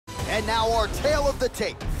And now our tale of the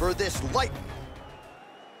tape for this light.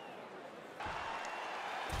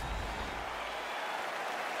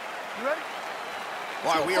 You ready?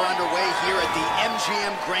 All right, we are underway here at the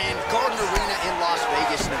MGM Grand Garden Arena in Las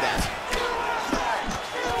Vegas, Nevada.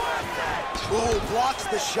 Ooh, blocks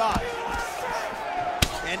the shot.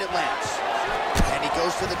 And it lands. And he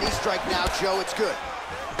goes to the knee strike now, Joe. It's good.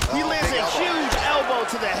 He lands a huge elbow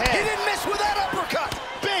to the head. He didn't miss with that uppercut.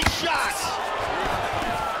 Big shot.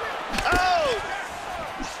 Oh!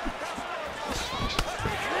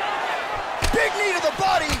 Big knee to the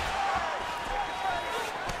body.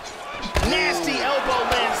 Nasty elbow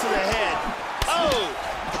lands to the head. Oh!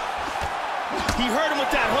 He hurt him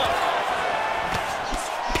with that hook.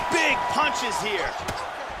 Big punches here.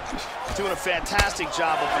 Doing a fantastic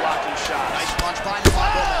job of blocking shots. Nice punch by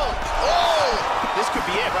Nurmagomedov. Oh! This could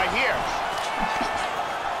be it right here.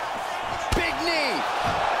 Big knee.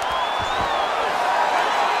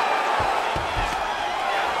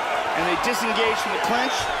 And they disengage from the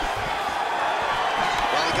clinch.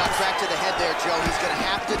 Well, he got cracked to the head there, Joe. He's going to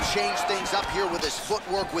have to change things up here with his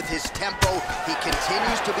footwork, with his tempo. He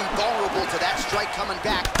continues to be vulnerable to that strike coming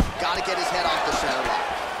back. Got to get his head off the center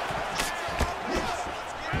line.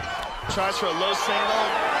 Tries for a low single.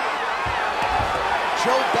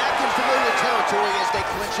 Joe back in familiar territory as they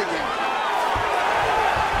clinch again.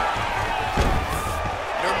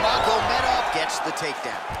 Nurmagomedov gets the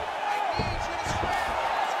takedown.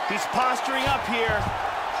 He's posturing up here.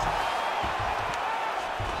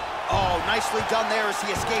 Oh, nicely done there as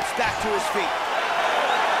he escapes back to his feet.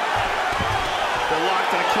 They're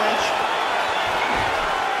locked in a clinch.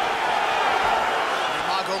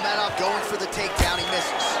 Nurmagomedov going for the takedown. He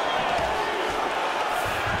misses.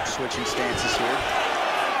 Switching stances here.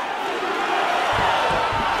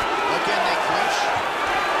 Again, they clinch.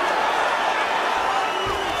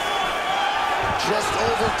 Just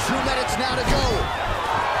over 2 minutes now to go.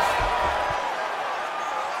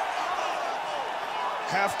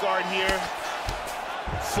 Half guard here.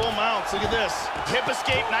 Full mounts, look at this. Hip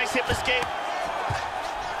escape, nice hip escape.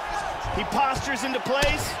 He postures into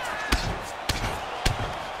place.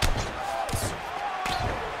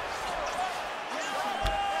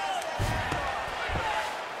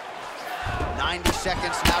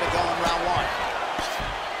 Seconds now to go in round one.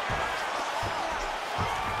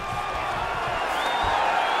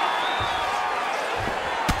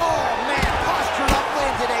 Oh, man, postured up,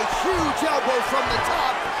 landed a huge elbow from the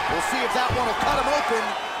top. We'll see if that one will cut him open.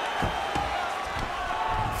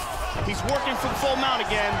 He's working from full mount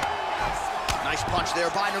again. Nice punch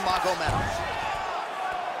there by Nurmagomedov.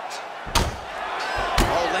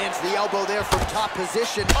 Oh, lands the elbow there from top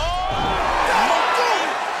position. Oh,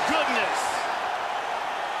 goodness.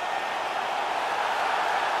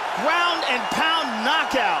 Ground and pound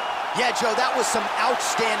knockout. Yeah, Joe, that was some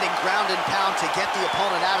outstanding ground and pound to get the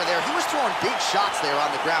opponent out of there. He was throwing big shots there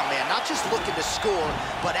on the ground, man. Not just looking to score,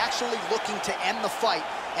 but actually looking to end the fight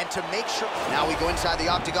and to make sure. Now we go inside the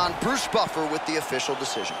octagon. Bruce Buffer with the official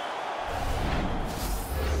decision.